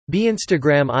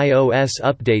Instagram iOS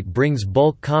update brings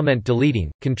bulk comment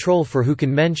deleting, control for who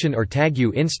can mention or tag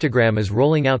you. Instagram is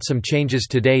rolling out some changes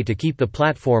today to keep the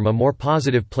platform a more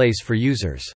positive place for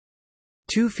users.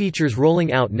 Two features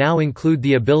rolling out now include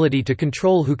the ability to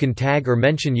control who can tag or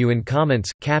mention you in comments,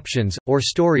 captions, or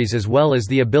stories, as well as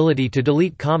the ability to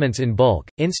delete comments in bulk.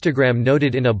 Instagram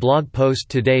noted in a blog post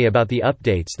today about the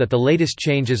updates that the latest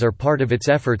changes are part of its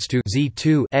efforts to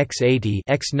Z2 X80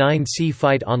 X9C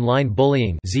fight online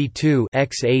bullying Z2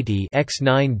 X80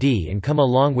 X9D and come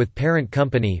along with parent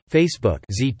company Facebook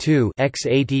Z2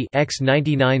 X80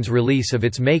 X99's release of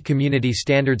its May Community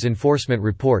Standards Enforcement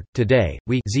Report. Today,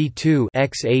 we Z2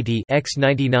 X80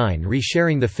 X99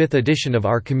 resharing the 5th edition of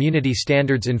our Community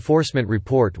Standards Enforcement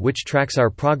Report, which tracks our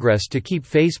progress to keep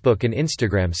Facebook and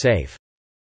Instagram safe.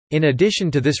 In addition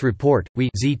to this report,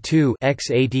 we Z2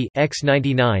 X80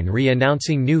 X99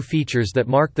 re-announcing new features that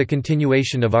mark the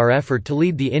continuation of our effort to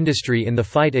lead the industry in the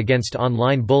fight against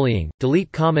online bullying.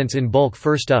 Delete comments in bulk.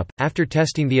 First up, after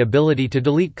testing the ability to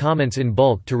delete comments in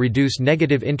bulk to reduce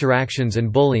negative interactions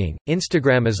and bullying,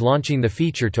 Instagram is launching the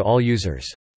feature to all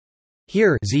users.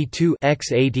 Here, Z2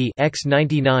 X80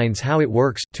 X99's how it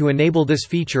works. To enable this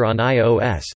feature on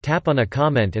iOS, tap on a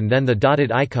comment and then the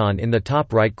dotted icon in the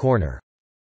top right corner.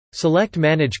 Select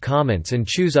Manage Comments and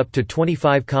choose up to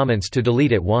 25 comments to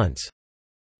delete at once.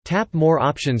 Tap More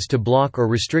options to block or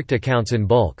restrict accounts in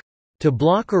bulk. To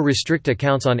block or restrict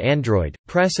accounts on Android,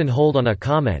 press and hold on a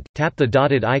comment, tap the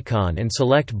dotted icon and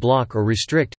select Block or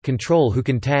Restrict. Control who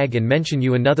can tag and mention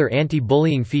you. Another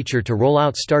anti-bullying feature to roll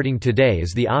out starting today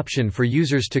is the option for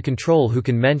users to control who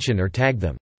can mention or tag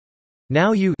them.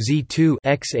 Now you Z2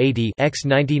 X80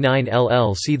 X99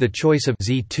 LLC the choice of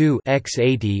Z2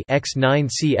 X80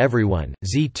 X9C everyone,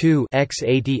 Z2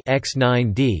 X80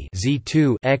 X9D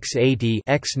Z2 X80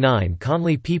 X9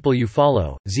 Conley people you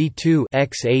follow, Z2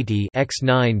 X80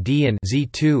 X9D and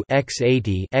Z2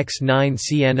 X80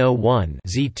 X9CN01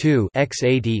 Z2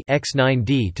 X80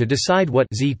 X9D to decide what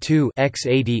Z2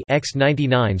 X80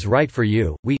 X99's right for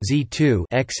you. We Z2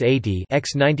 X80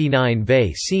 X99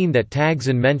 bay seen that tags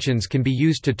and mentions can be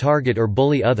used to target or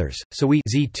bully others, so we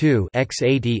Z2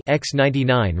 X80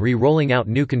 X99 re-rolling out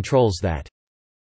new controls that